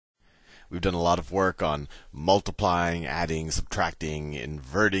We've done a lot of work on multiplying, adding, subtracting,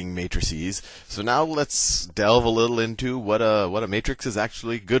 inverting matrices. So now let's delve a little into what a matrix is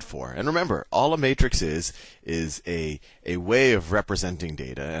actually good for. And remember, all a matrix is a way of representing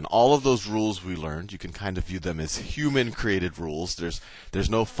data, and all of those rules we learned, you can kind of view them as human-created rules. There's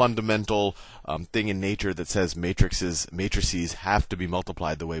no fundamental thing in nature that says matrices have to be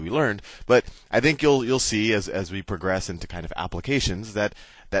multiplied the way we learned. But I think you'll see as we progress into kind of applications that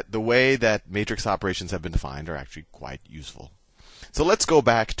the way that matrix operations have been defined are actually quite useful. So let's go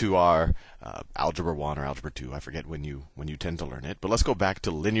back to our Algebra 1 or Algebra 2. I forget when you tend to learn it, but let's go back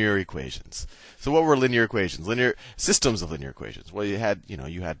to linear equations. So what were linear equations? Linear systems of linear equations. Well, you had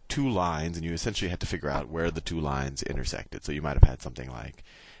two lines, and you essentially had to figure out where the two lines intersected. So you might have had something like,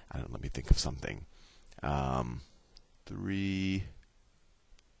 I don't know, let me think of something. 3x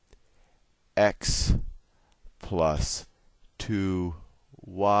plus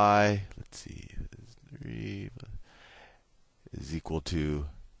 2y. Let's see, 3 is equal to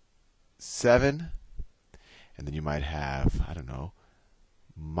 7, and then you might have, I don't know,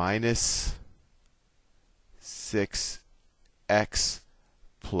 minus 6x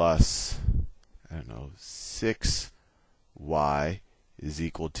plus, I don't know, 6y is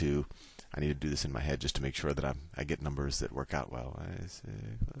equal to, I need to do this in my head just to make sure that I get numbers that work out well.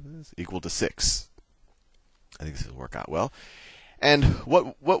 Equal to 6. I think this will work out well. And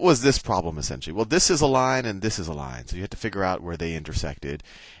what was this problem essentially? Well, this is a line and this is a line. So you had to figure out where they intersected.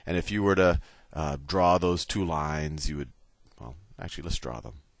 And if you were to draw those two lines, you would, well, actually let's draw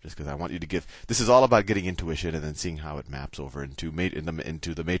them. Just because I want you to give, this is all about getting intuition and then seeing how it maps over into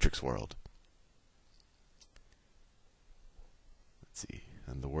the matrix world. Let's see.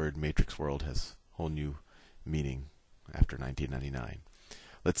 And the word matrix world has a whole new meaning after 1999.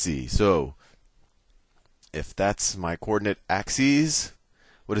 Let's see. So if that's my coordinate axes,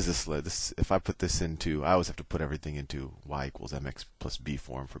 what is this? If I put this into, I always have to put everything into y equals mx plus b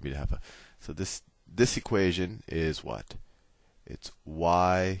form for me to have a. So this equation is what? It's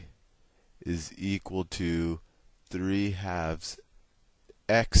y is equal to 3/2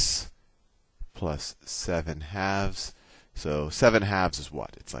 x plus 7/2. So 7/2 is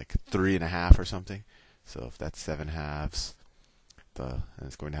what? It's like 3.5 or something. So if that's 7/2. And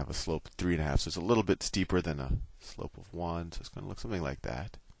it's going to have a slope of 3.5, so it's a little bit steeper than a slope of 1, so it's going to look something like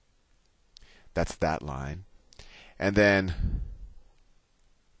that. That's that line. And then,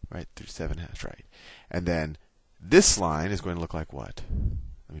 right, through 7/2, right. And then this line is going to look like what?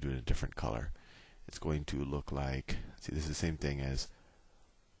 Let me do it in a different color. It's going to look like, see, this is the same thing as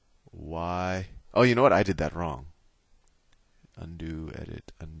y. Oh, you know what? I did that wrong. Undo,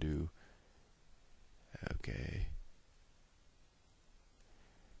 edit, undo. Okay.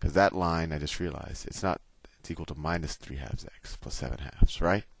 Because that line, I just realized, it's equal to minus 3/2 x plus 7/2,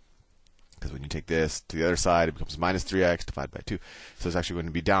 right? Because when you take this to the other side, it becomes minus 3x divided by 2. So it's actually going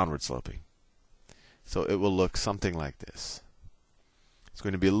to be downward sloping. So it will look something like this. It's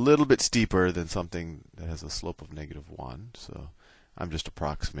going to be a little bit steeper than something that has a slope of -1. So I'm just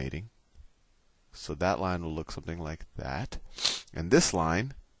approximating. So that line will look something like that. And this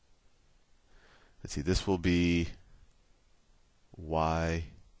line, let's see, this will be y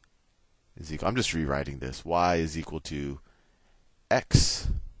is equal, I'm just rewriting this. Y is equal to x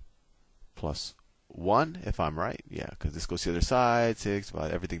plus 1, if I'm right. Yeah, because this goes to the other side. 6,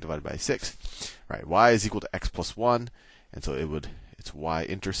 everything divided by 6. Right, y is equal to x plus 1. And so its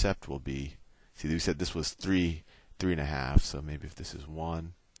y-intercept will be, see, we said this was 3.5. So maybe if this is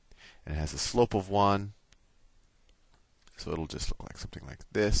 1, and it has a slope of 1, so it'll just look like something like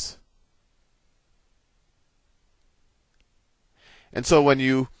this. And so when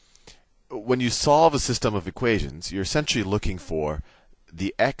you solve a system of equations, you're essentially looking for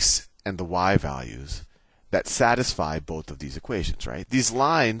the x and the y values that satisfy both of these equations, right? These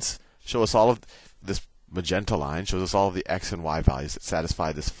lines show us all of this magenta line shows us all of the x and y values that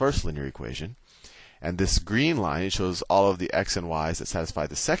satisfy this first linear equation. And this green line shows all of the x and y's that satisfy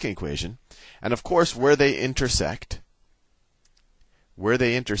the second equation. And of course, where they intersect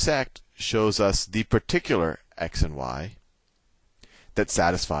shows us the particular x and y that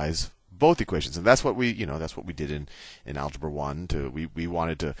satisfies both equations. And that's what we did in Algebra 1.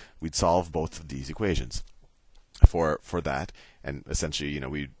 We'd solve both of these equations for that. And essentially,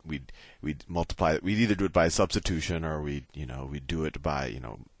 we'd multiply it. We'd either do it by substitution, or we'd do it by,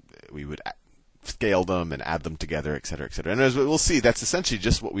 we would scale them and add them together, etc., etc. And as we'll see, that's essentially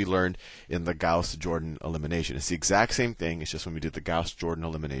just what we learned in the Gauss-Jordan elimination. It's the exact same thing. It's just when we did the Gauss-Jordan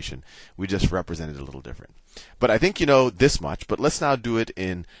elimination, we just represented it a little different. But I think you know this much. But let's now do it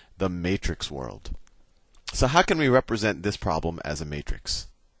in the matrix world. So how can we represent this problem as a matrix?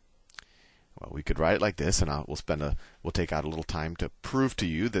 Well, we could write it like this, and we'll take out a little time to prove to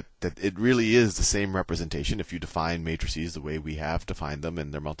you that it really is the same representation if you define matrices the way we have defined them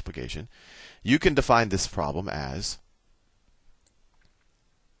in their multiplication. You can define this problem as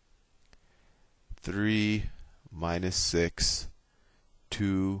 3 minus 6,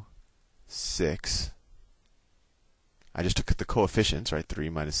 2, 6. I just took the coefficients, right? 3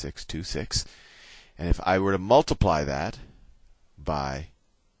 minus 6, 2, 6. And if I were to multiply that by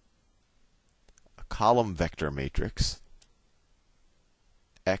a column vector matrix,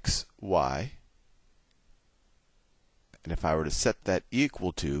 x, y, and if I were to set that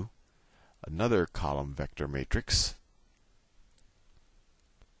equal to another column vector matrix,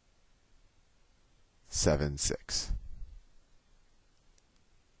 7, 6.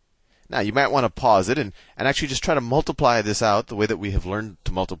 Now, you might want to pause it and actually just try to multiply this out the way that we have learned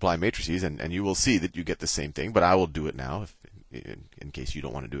to multiply matrices, and you will see that you get the same thing, but I will do it now in case you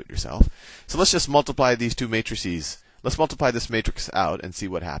don't want to do it yourself. So let's just multiply these two matrices. Let's multiply this matrix out and see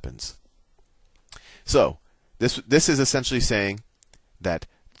what happens. So this is essentially saying that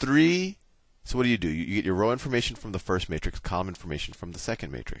 3. So what do? You get your row information from the first matrix, column information from the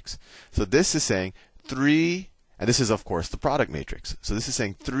second matrix. So this is saying 3, and this is of course the product matrix. So this is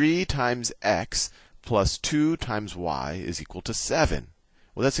saying 3 times x plus 2 times y is equal to 7.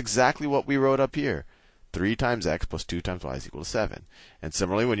 Well, that's exactly what we wrote up here. 3 times x plus 2 times y is equal to 7. And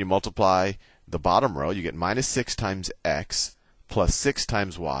similarly, when you multiply the bottom row, you get minus 6 times x plus 6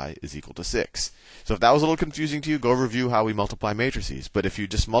 times y is equal to 6. So if that was a little confusing to you, go review how we multiply matrices. But if you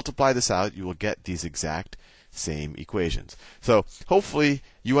just multiply this out, you will get these exact same equations. So hopefully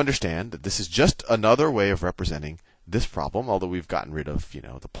you understand that this is just another way of representing this problem, although we've gotten rid of,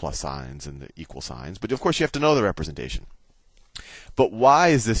 the plus signs and the equal signs. But of course you have to know the representation. But why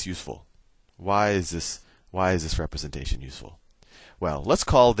is this useful? Why is this representation useful? Well, let's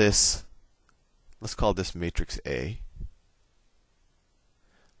call this matrix A.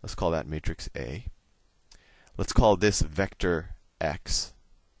 Let's call that matrix A. Let's call this vector x.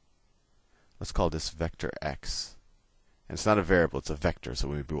 Let's call this vector x. And it's not a variable, it's a vector, so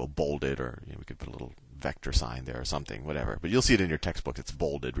maybe we'll bold it, or we could put a little vector sign there or something, whatever. But you'll see it in your textbook, it's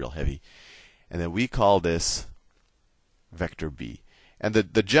bolded real heavy. And then we call this vector b. And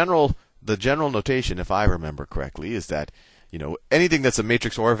the general notation, if I remember correctly, is that anything that's a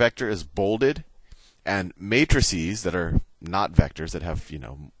matrix or a vector is bolded, and matrices that are not vectors, that have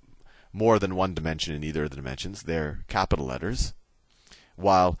more than one dimension in either of the dimensions, they're capital letters,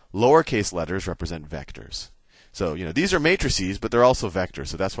 while lowercase letters represent vectors. So these are matrices, but they're also vectors,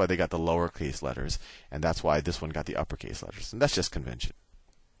 so that's why they got the lowercase letters, and that's why this one got the uppercase letters, and that's just convention.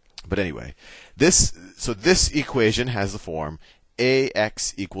 But anyway, this equation has the form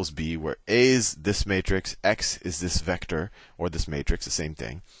ax equals b, where a is this matrix, x is this vector, or this matrix, the same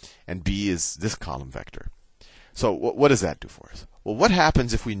thing, and b is this column vector. So what does that do for us? Well, what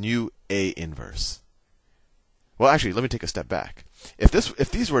happens if we knew A inverse? Well, actually, let me take a step back.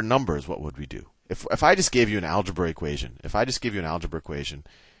 If these were numbers, what would we do? If I just gave you an algebra equation,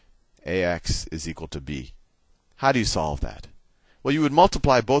 ax is equal to b, how do you solve that? Well, you would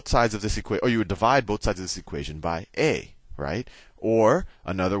multiply both sides of this equation, or you would divide both sides of this equation by a, right? Or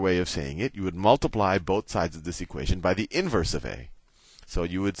another way of saying it, you would multiply both sides of this equation by the inverse of a. So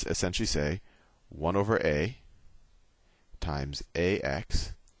you would essentially say 1 over a times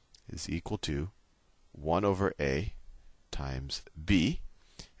ax is equal to 1 over a times b.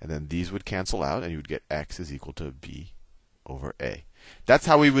 And then these would cancel out, and you would get x is equal to b over a. That's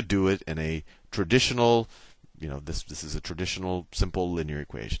how we would do it in a traditional, this is a traditional simple linear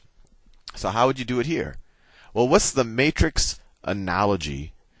equation. So how would you do it here? Well, what's the matrix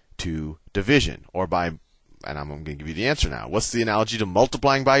analogy to division? Or and I'm going to give you the answer now. What's the analogy to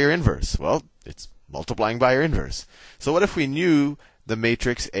multiplying by your inverse? Well, it's multiplying by your inverse. So what if we knew the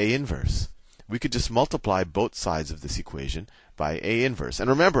matrix A inverse? We could just multiply both sides of this equation by A inverse. And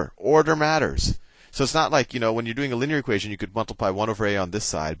remember, order matters. So it's not like, when you're doing a linear equation, you could multiply 1 over A on this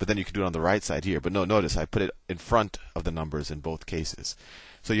side, but then you could do it on the right side here. But no, notice I put it in front of the numbers in both cases.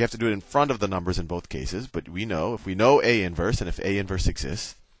 So you have to do it in front of the numbers in both cases. But we know, if we know A inverse, and if A inverse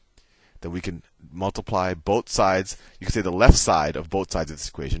exists, then we can multiply both sides. You can say the left side of both sides of this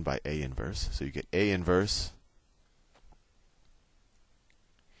equation by A inverse. So you get A inverse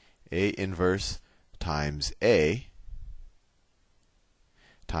times A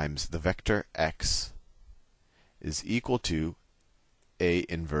times the vector x is equal to A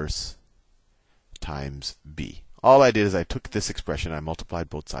inverse times b. All I did is I took this expression, I multiplied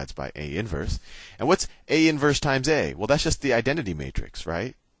both sides by A inverse. And what's A inverse times A? Well, that's just the identity matrix,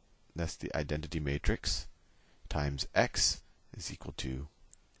 right? That's the identity matrix times x is equal to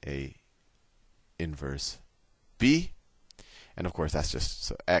A inverse B. And of course, that's just,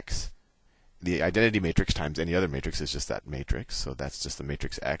 so X, the identity matrix times any other matrix is just that matrix. So that's just the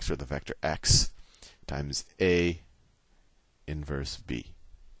matrix X, or the vector X, times A inverse B.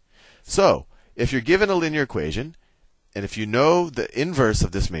 So if you're given a linear equation, and if you know the inverse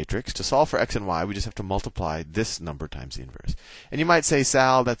of this matrix, to solve for x and y, we just have to multiply this number times the inverse. And you might say,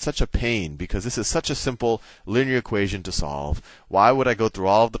 Sal, that's such a pain because this is such a simple linear equation to solve. Why would I go through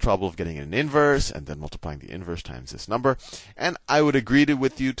all of the trouble of getting an inverse and then multiplying the inverse times this number? And I would agree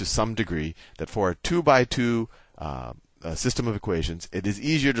with you to some degree that for a 2x2 system of equations, it is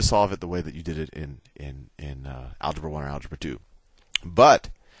easier to solve it the way that you did it in Algebra 1 or Algebra 2. But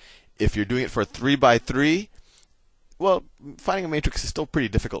if you're doing it for a 3x3, well, finding a matrix is still pretty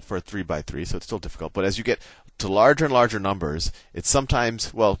difficult for a 3x3, so it's still difficult. But as you get to larger and larger numbers, it's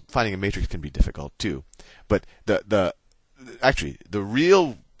sometimes, well, finding a matrix can be difficult too. But actually, the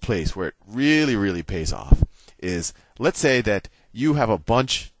real place where it really pays off is, let's say that you have a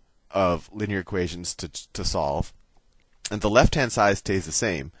bunch of linear equations to solve, and the left-hand side stays the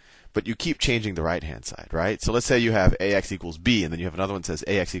same, but you keep changing the right-hand side, right? So let's say you have ax equals b, and then you have another one that says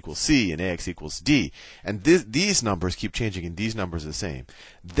ax equals c and ax equals d, and these numbers keep changing and these numbers are the same.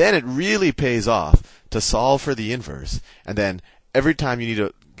 Then it really pays off to solve for the inverse, and then every time you need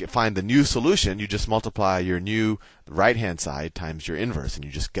to find the new solution, you just multiply your new right-hand side times your inverse, and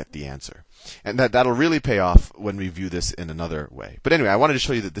you just get the answer. And that'll really pay off when we view this in another way. But anyway, I wanted to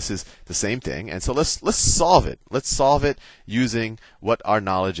show you that this is the same thing, and so let's solve it. Let's solve it using what our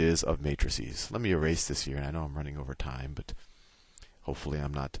knowledge is of matrices. Let me erase this here, and I know I'm running over time, but hopefully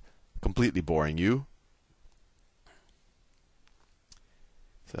I'm not completely boring you.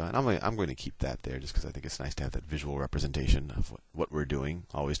 So, and I'm going to keep that there just because I think it's nice to have that visual representation of what we're doing,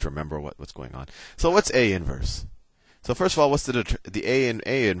 always to remember what's going on. So what's A inverse? So first of all, what's the A in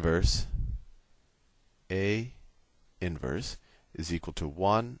A inverse? A inverse is equal to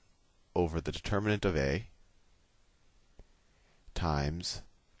 1 over the determinant of A times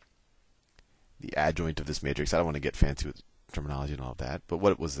the adjoint of this matrix. I don't want to get fancy with terminology and all of that, but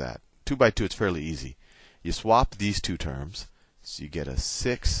what was that? 2 by 2, it's fairly easy. You swap these two terms. So you get a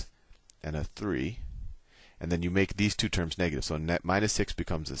 6 and a 3, and then you make these two terms negative. So net minus 6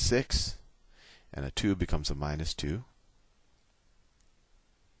 becomes a 6, and a 2 becomes a minus 2.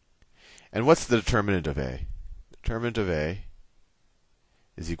 And what's the determinant of A? The determinant of A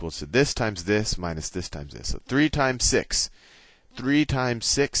is equal to this times this minus this times this. So 3 times 6. 3 times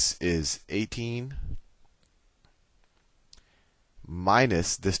 6 is 18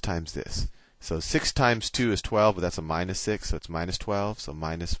 minus this times this. So 6 times 2 is 12, but that's a minus 6, so it's minus 12. So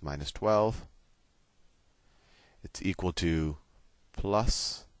minus 12. It's equal to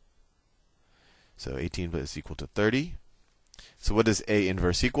plus. So 18 is equal to 30. So what does A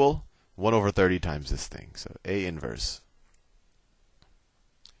inverse equal? 1 over 30 times this thing. So A inverse.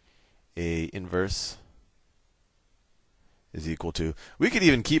 A inverse is equal to, we could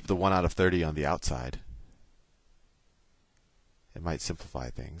even keep the 1 out of 30 on the outside. It might simplify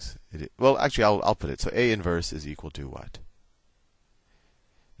things. Well, actually, I'll put it. So A inverse is equal to what?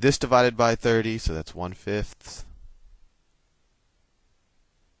 This divided by 30, so that's 1/5.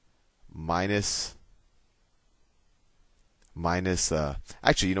 Minus.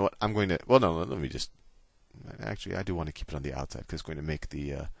 Actually, you know what? I'm going to. Well, no. Let me just. Actually, I do want to keep it on the outside because it's going to make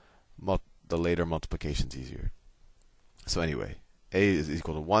the later multiplications easier. So anyway, A is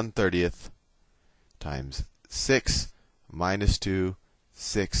equal to 1/30 times 6. Minus 2,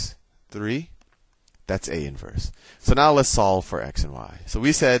 6, 3. That's A inverse. So now let's solve for x and y. So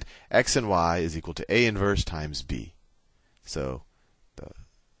we said x and y is equal to A inverse times b. So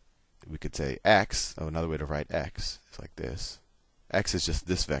we could say x, another way to write x is like this. X is just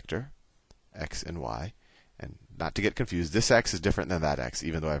this vector, x and y. And not to get confused, this x is different than that x,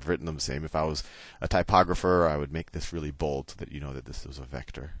 even though I've written them the same. If I was a typographer, I would make this really bold so that you know that this was a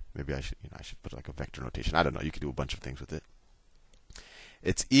vector. Maybe I should put like a vector notation. I don't know. You could do a bunch of things with it.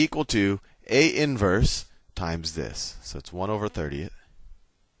 It's equal to A inverse times this. So it's 1 over 30.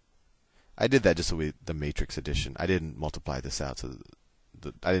 I did that just so the matrix addition. I didn't multiply this out, so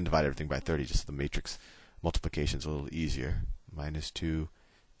I didn't divide everything by 30, just so the matrix multiplication is a little easier. Minus 2,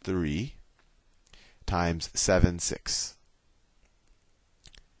 3. Times 7, 6.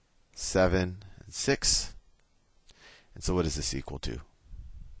 7 and 6. And so what is this equal to?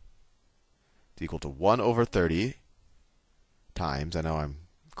 It's equal to 1 over 30 times, I know I'm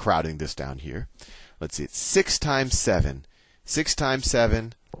crowding this down here. Let's see, it's 6 times 7. 6 times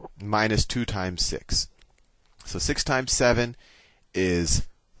 7 minus 2 times 6. So 6 times 7 is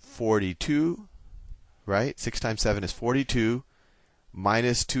 42, right? 6 times 7 is 42.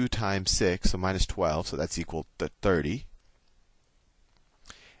 minus 2 times 6, so minus 12, so that's equal to 30.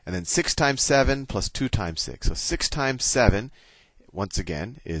 And then 6 times 7 plus 2 times 6. So 6 times 7, once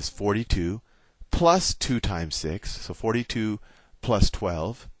again, is 42 plus 2 times 6. So 42 plus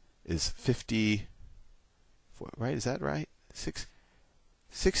 12 is 50. Right? Is that right? 6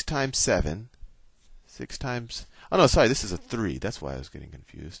 times 7. 6 times. Oh, no, sorry. This is a 3. That's why I was getting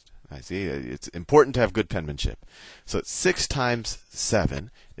confused. I see. It's important to have good penmanship. So it's 6 times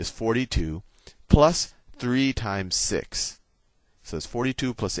 7 is 42 plus 3 times 6. So it's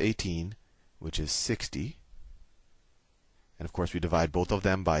 42 plus 18, which is 60. And of course, we divide both of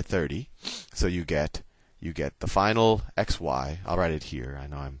them by 30. So you get the final xy. I'll write it here. I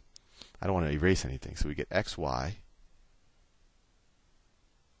don't want to erase anything. So we get xy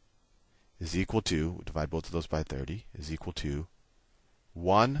is equal to, we divide both of those by 30, is equal to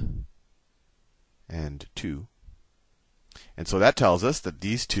 1 and 2. And so that tells us that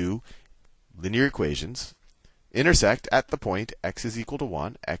these two linear equations intersect at the point x is equal to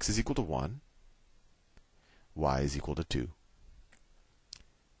 1, x is equal to 1, y is equal to 2.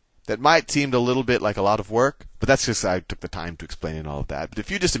 That might seem a little bit like a lot of work, but that's just I took the time to explain and all of that. But if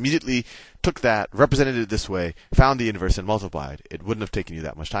you just immediately took that, represented it this way, found the inverse, and multiplied, it wouldn't have taken you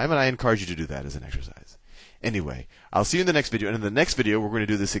that much time, and I encourage you to do that as an exercise. Anyway, I'll see you in the next video, and in the next video we're going to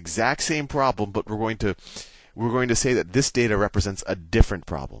do this exact same problem, but we're going to say that this data represents a different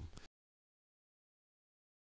problem.